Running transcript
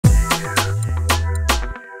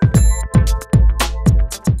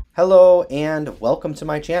Hello and welcome to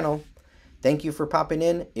my channel. Thank you for popping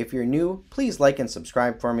in. If you're new, please like and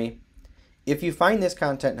subscribe for me. If you find this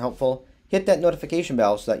content helpful, hit that notification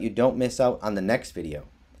bell so that you don't miss out on the next video.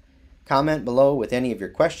 Comment below with any of your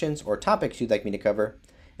questions or topics you'd like me to cover,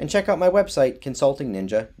 and check out my website,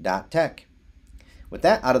 consultingninja.tech. With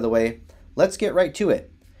that out of the way, let's get right to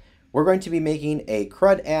it. We're going to be making a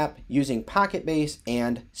CRUD app using PocketBase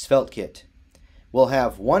and SvelteKit. We'll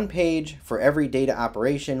have one page for every data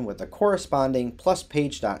operation with a corresponding plus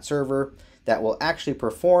page.server that will actually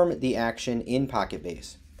perform the action in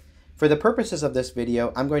PocketBase. For the purposes of this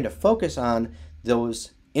video, I'm going to focus on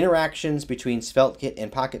those interactions between SvelteKit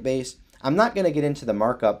and PocketBase. I'm not going to get into the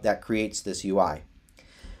markup that creates this UI.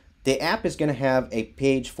 The app is going to have a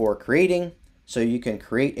page for creating, so you can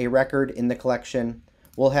create a record in the collection.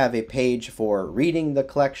 We'll have a page for reading the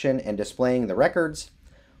collection and displaying the records.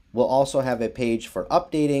 We'll also have a page for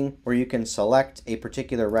updating, where you can select a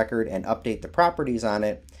particular record and update the properties on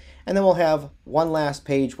it. And then we'll have one last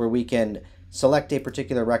page where we can select a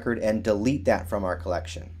particular record and delete that from our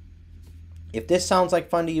collection. If this sounds like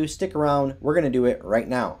fun to you, stick around. We're going to do it right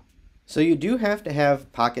now. So you do have to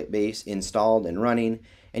have PocketBase installed and running,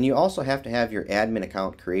 and you also have to have your admin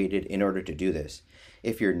account created in order to do this.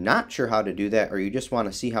 If you're not sure how to do that, or you just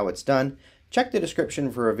want to see how it's done, check the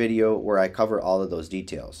description for a video where I cover all of those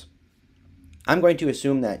details. I'm going to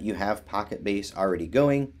assume that you have PocketBase already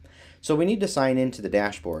going, so we need to sign into the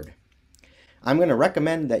dashboard. I'm going to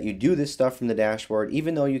recommend that you do this stuff from the dashboard,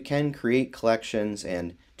 even though you can create collections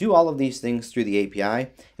and do all of these things through the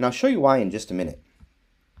API, and I'll show you why in just a minute.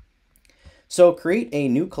 So create a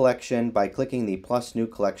new collection by clicking the plus new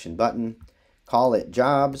collection button, call it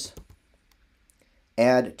jobs,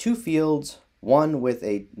 add two fields, one with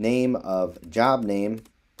a name of job name,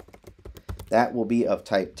 that will be of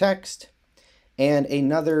type text, and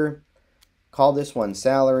another, call this one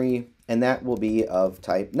salary, and that will be of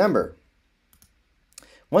type number.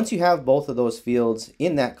 Once you have both of those fields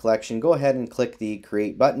in that collection, go ahead and click the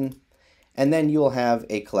create button, and then you'll have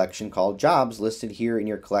a collection called jobs listed here in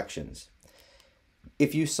your collections.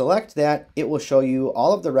 If you select that, it will show you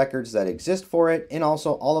all of the records that exist for it and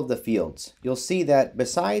also all of the fields. You'll see that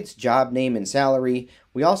besides job name and salary,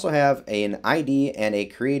 we also have an ID and a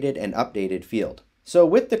created and updated field. So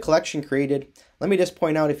with the collection created, let me just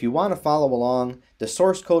point out, if you want to follow along, the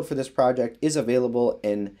source code for this project is available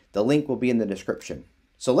and the link will be in the description.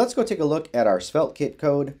 So let's go take a look at our SvelteKit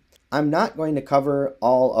code. I'm not going to cover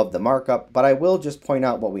all of the markup, but I will just point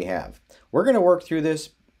out what we have. We're going to work through this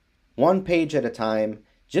one page at a time,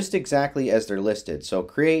 just exactly as they're listed. So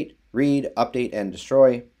create, read, update, and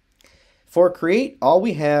destroy. For create, all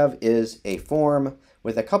we have is a form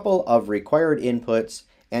with a couple of required inputs,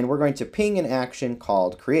 and we're going to ping an action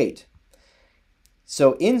called create.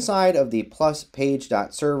 So inside of the plus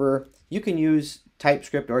page.server, you can use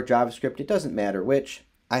TypeScript or JavaScript, it doesn't matter which.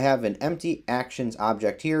 I have an empty actions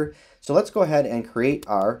object here, so let's go ahead and create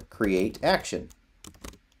our create action.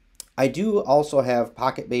 I do also have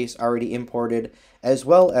PocketBase already imported, as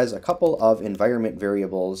well as a couple of environment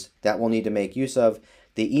variables that we'll need to make use of,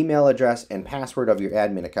 the email address and password of your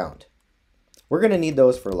admin account. We're going to need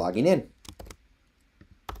those for logging in.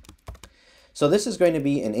 So this is going to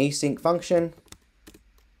be an async function,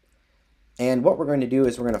 and what we're going to do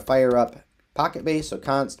is we're going to fire up PocketBase, so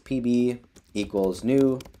const pb equals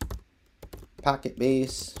new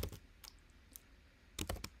PocketBase.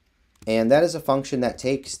 And that is a function that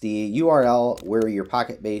takes the URL where your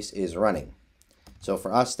PocketBase is running. So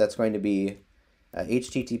for us, that's going to be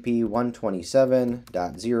http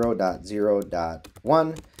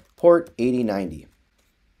 127.0.0.1 port 8090.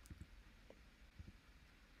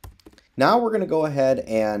 Now we're going to go ahead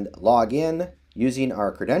and log in using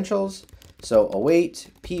our credentials. So await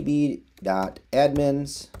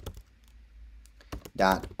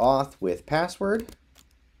pb.admins.auth with password.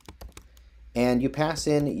 And you pass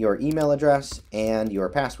in your email address and your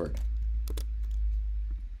password.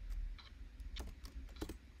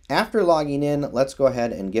 After logging in, let's go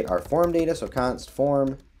ahead and get our form data. So const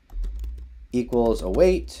form equals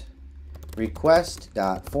await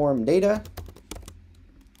request.form data.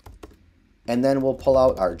 And then we'll pull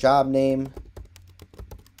out our job name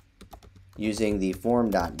using the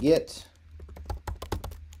form.get.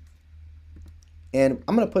 And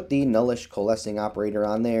I'm going to put the nullish coalescing operator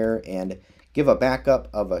on there and give a backup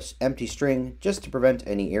of an empty string just to prevent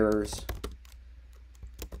any errors.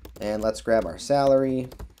 And let's grab our salary.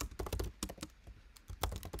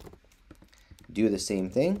 Do the same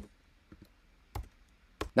thing.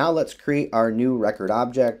 Now let's create our new record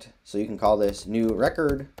object. So you can call this new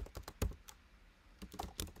record.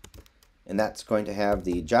 And that's going to have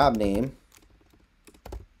the job name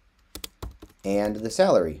and the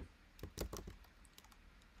salary.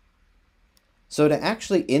 So to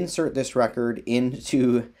actually insert this record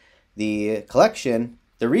into the collection,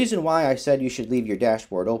 the reason why I said you should leave your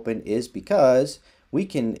dashboard open is because we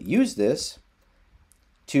can use this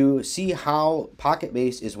to see how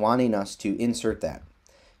PocketBase is wanting us to insert that.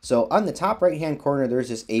 So on the top right hand corner, there's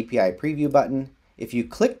this API preview button. If you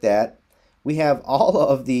click that, we have all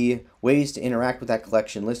of the ways to interact with that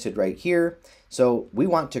collection listed right here. So we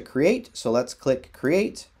want to create, so let's click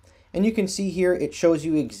create. And you can see here it shows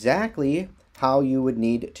you exactly how you would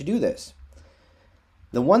need to do this.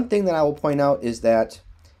 The one thing that I will point out is that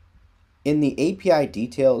in the API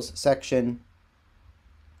details section,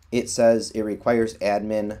 it says it requires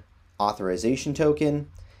admin authorization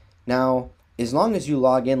token. Now, as long as you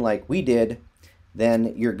log in like we did,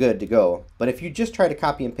 then you're good to go. But if you just try to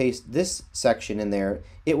copy and paste this section in there,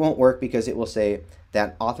 it won't work because it will say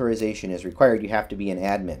that authorization is required. You have to be an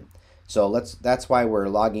admin. So that's why we're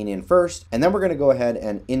logging in first, and then we're going to go ahead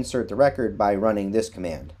and insert the record by running this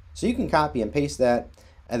command. So you can copy and paste that,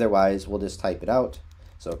 otherwise we'll just type it out.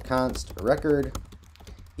 So const record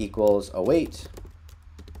equals await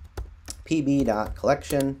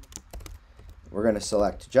pb.collection. We're going to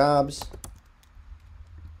select jobs,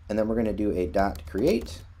 and then we're going to do a dot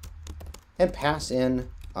create and pass in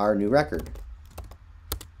our new record.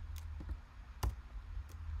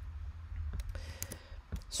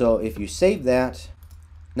 So if you save that,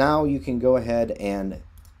 now you can go ahead and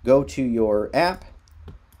go to your app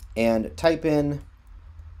and type in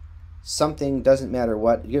something, doesn't matter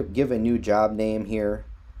what, give a new job name here.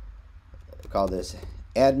 Call this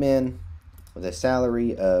admin with a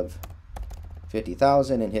salary of $50,000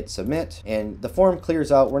 and hit submit. And the form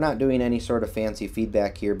clears out. We're not doing any sort of fancy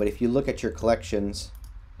feedback here, but if you look at your collections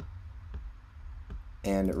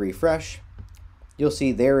and refresh, you'll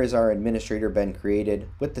see there is our administrator been created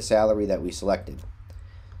with the salary that we selected.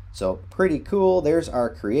 So pretty cool. There's our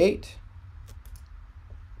create.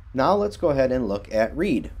 Now let's go ahead and look at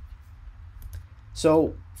read.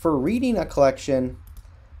 So for reading a collection,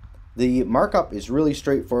 the markup is really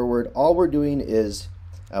straightforward. All we're doing is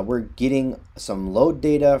we're getting some load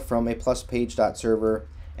data from a plus page.server,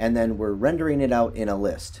 and then we're rendering it out in a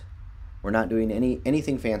list. We're not doing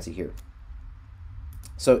anything fancy here.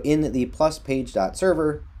 So in the plus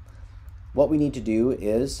page.server, what we need to do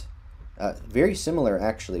is very similar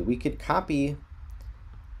actually. We could copy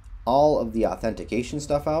all of the authentication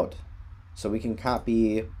stuff out. So we can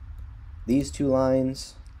copy these two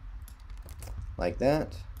lines like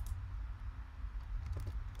that.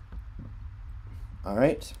 All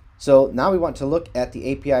right. So now we want to look at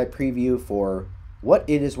the API preview for what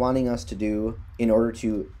it is wanting us to do in order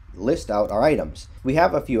to list out our items. We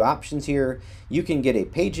have a few options here. You can get a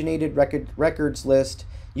paginated records list.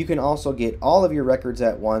 You can also get all of your records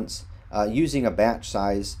at once using a batch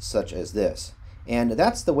size such as this. And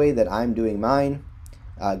that's the way that I'm doing mine.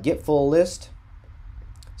 Get full list.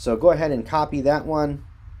 So go ahead and copy that one.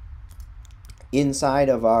 Inside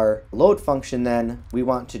of our load function then, we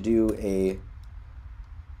want to do a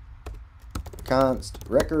const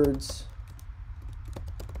records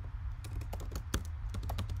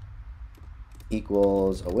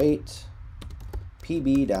equals await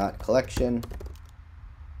pb.collection,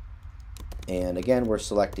 and again we're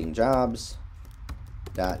selecting jobs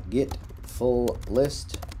dot get full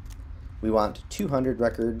list. We want 200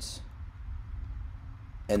 records,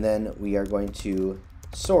 and then we are going to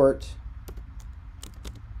sort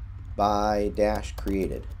by dash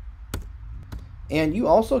created. And you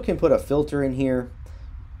also can put a filter in here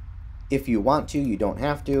if you want to. You don't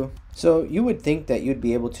have to. So you would think that you'd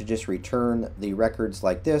be able to just return the records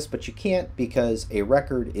like this, but you can't because a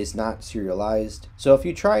record is not serialized. So if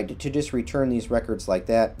you tried to just return these records like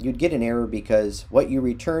that, you'd get an error because what you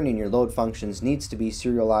return in your load functions needs to be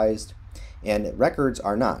serialized and records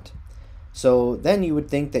are not. So then you would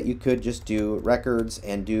think that you could just do records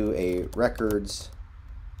and do a records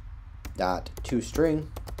dot toString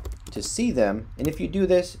to see them. And if you do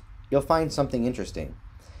this, you'll find something interesting.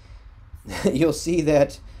 You'll see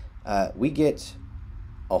that we get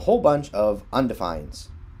a whole bunch of undefines.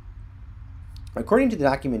 According to the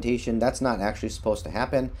documentation, that's not actually supposed to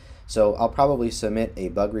happen, so I'll probably submit a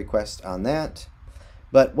bug request on that.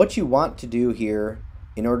 But what you want to do here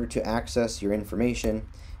in order to access your information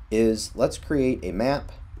is, let's create a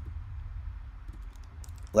map.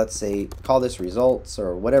 Let's say, call this results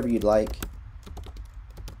or whatever you'd like,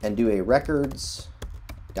 and do a records.map.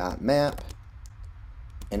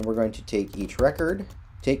 And we're going to take each record,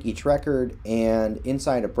 and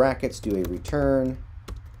inside of brackets do a return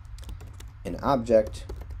an object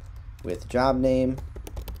with job name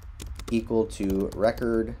equal to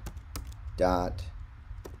record dot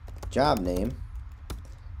job name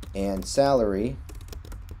and salary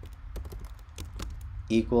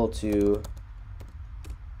equal to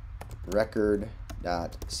record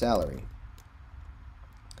dot salary.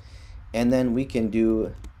 And then we can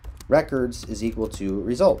do records is equal to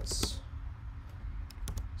results.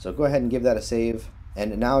 So go ahead and give that a save,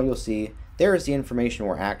 and now you'll see there is the information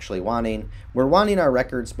we're actually wanting. We're wanting our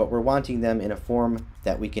records, but we're wanting them in a form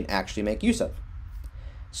that we can actually make use of.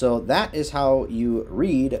 So that is how you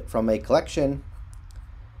read from a collection.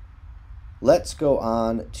 Let's go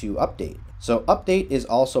on to update. So update is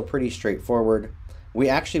also pretty straightforward. We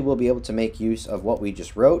actually will be able to make use of what we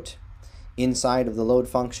just wrote inside of the load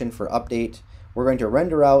function for update. We're going to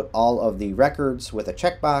render out all of the records with a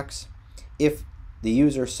checkbox. If the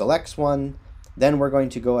user selects one, then we're going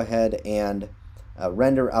to go ahead and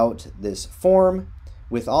render out this form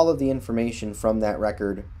with all of the information from that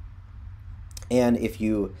record. And if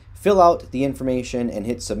you fill out the information and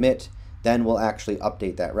hit submit, then we'll actually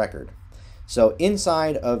update that record. So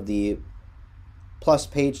inside of the plus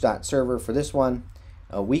page.server for this one,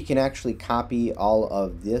 we can actually copy all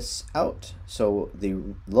of this out. So the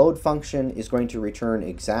load function is going to return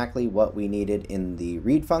exactly what we needed in the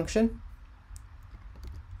read function.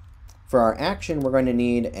 For our action, we're going to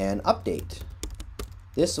need an update.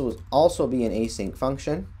 This will also be an async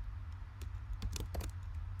function.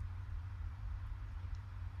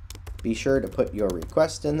 Be sure to put your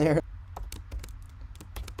request in there.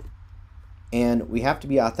 And we have to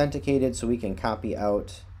be authenticated, so we can copy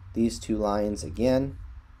out these two lines again.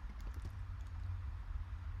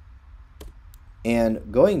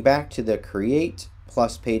 And going back to the create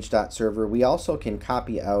plus page.server, we also can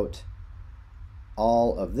copy out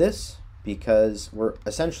all of this, because we're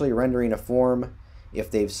essentially rendering a form.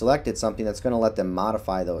 If they've selected something, that's going to let them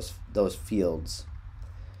modify those fields.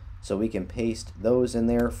 So we can paste those in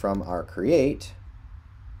there from our create.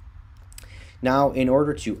 Now, in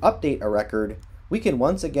order to update a record, we can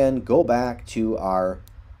once again go back to our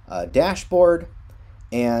dashboard,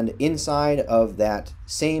 and inside of that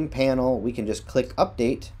same panel, we can just click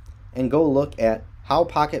update and go look at how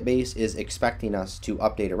PocketBase is expecting us to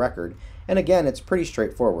update a record. And again, it's pretty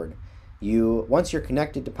straightforward. Once you're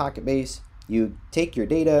connected to PocketBase, you take your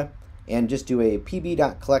data and just do a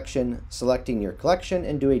pb.collection, selecting your collection,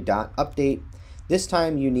 and do a .update. This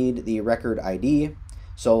time you need the record ID,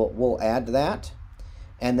 so we'll add that,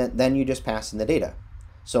 and then you just pass in the data.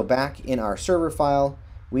 So back in our server file,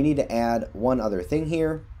 we need to add one other thing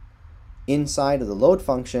here. Inside of the load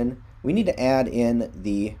function, we need to add in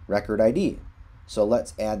the record ID. So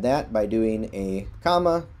let's add that by doing a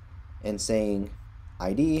comma and saying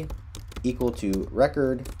ID equal to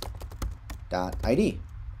record.id.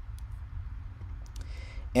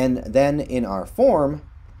 And then in our form,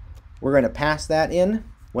 we're going to pass that in.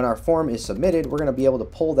 When our form is submitted, we're going to be able to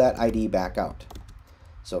pull that ID back out.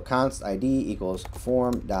 So const ID equals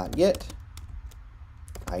form.get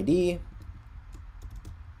ID.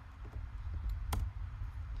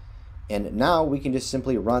 And now we can just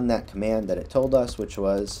simply run that command that it told us, which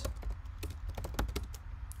was,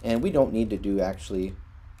 and we don't need to do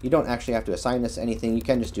you don't actually have to assign this to anything. You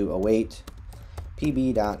can just do await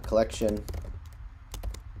pb.collection,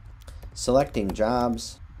 selecting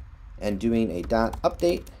jobs, and doing a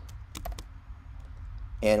 .update.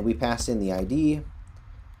 And we pass in the ID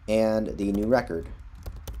and the new record.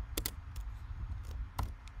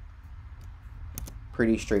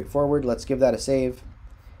 Pretty straightforward. Let's give that a save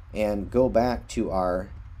and go back to our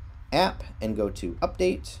app and go to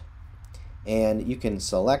update. And you can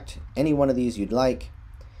select any one of these you'd like.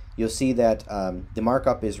 You'll see that the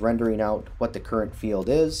markup is rendering out what the current field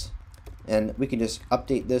is, and we can just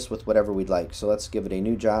update this with whatever we'd like. So let's give it a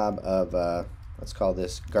new job of, let's call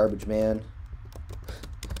this garbage man,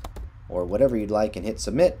 or whatever you'd like, and hit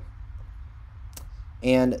submit.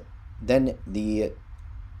 And then the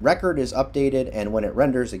record is updated, and when it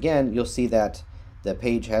renders again, you'll see that the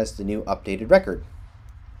page has the new updated record.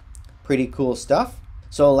 Pretty cool stuff.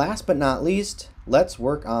 So last but not least, let's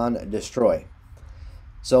work on destroy.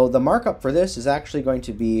 So the markup for this is actually going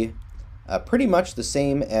to be pretty much the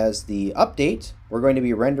same as the update. We're going to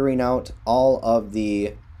be rendering out all of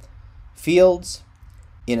the fields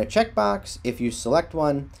in a checkbox. If you select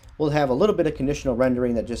one, we'll have a little bit of conditional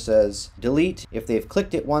rendering that just says delete. If they've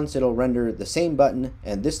clicked it once, it'll render the same button,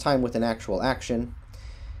 and this time with an actual action.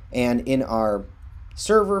 And in our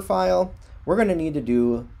server file, we're going to need to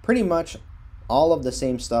do pretty much all of the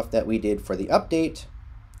same stuff that we did for the update.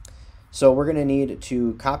 So we're going to need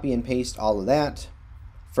to copy and paste all of that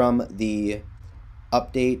from the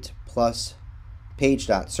update plus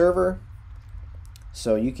page.server.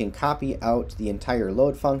 So you can copy out the entire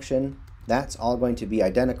load function That's all going to be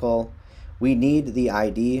identical. We need the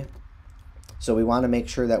ID, so we want to make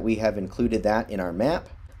sure that we have included that in our map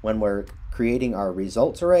when we're creating our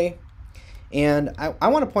results array. And I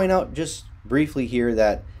want to point out just briefly here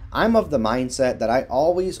that I'm of the mindset that I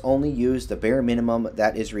always only use the bare minimum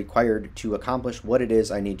that is required to accomplish what it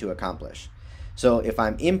is I need to accomplish. So if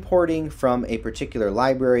I'm importing from a particular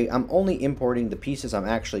library, I'm only importing the pieces I'm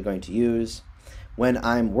actually going to use. When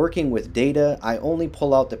I'm working with data, I only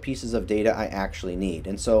pull out the pieces of data I actually need.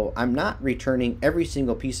 And so I'm not returning every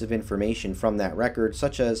single piece of information from that record,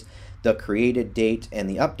 such as the created date and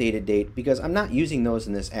the updated date, because I'm not using those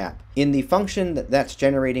in this app. In the function that's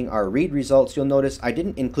generating our read results, you'll notice I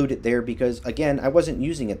didn't include it there because, again, I wasn't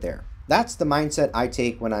using it there. That's the mindset I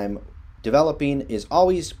take when I'm developing, is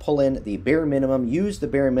always pull in the bare minimum, use the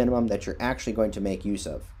bare minimum that you're actually going to make use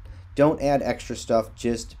of. Don't add extra stuff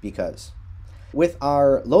just because. With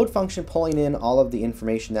our load function pulling in all of the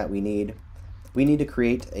information that we need to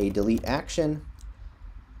create a delete action.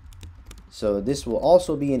 So this will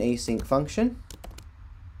also be an async function.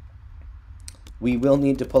 We will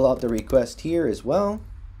need to pull out the request here as well.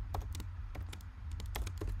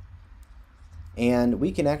 And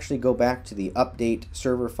we can actually go back to the update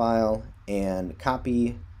server file and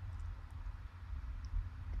copy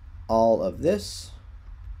all of this.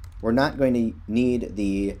 We're not going to need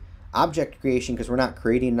the object creation because we're not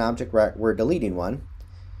creating an object, we're deleting one.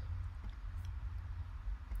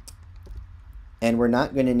 And we're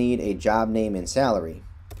not going to need a job name and salary.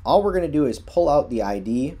 All we're going to do is pull out the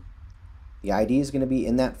ID. The ID is going to be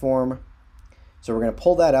in that form. So we're going to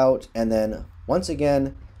pull that out and then once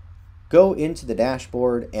again go into the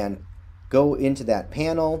dashboard and go into that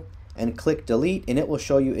panel and click delete, and it will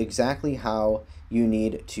show you exactly how you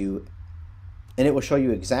need to, and it will show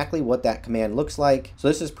you exactly what that command looks like. So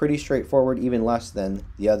this is pretty straightforward, even less than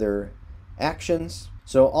the other actions.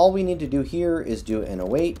 So all we need to do here is do an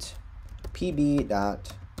await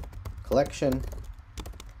pb.collection,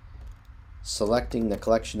 selecting the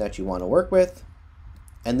collection that you want to work with,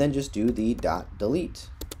 and then just do the .delete,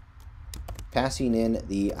 passing in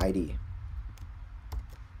the ID.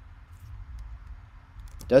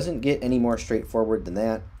 Doesn't get any more straightforward than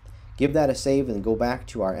that. Give that a save and go back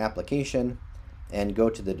to our application and go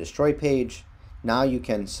to the destroy page. Now you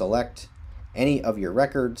can select any of your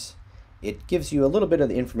records. It gives you a little bit of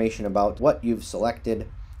the information about what you've selected,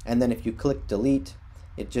 and then if you click delete,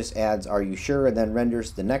 it just adds are you sure, and then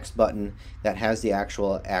renders the next button that has the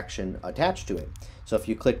actual action attached to it. So if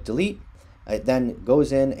you click delete, it then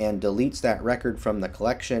goes in and deletes that record from the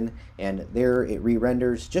collection, and there it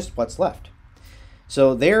re-renders just what's left.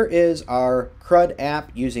 So there is our CRUD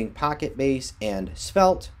app using PocketBase and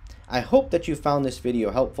Svelte. I hope that you found this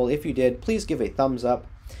video helpful. If you did, please give a thumbs up.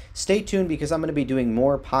 Stay tuned because I'm going to be doing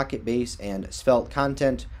more PocketBase and Svelte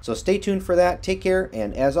content. So stay tuned for that. Take care,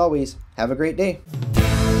 and as always, have a great day.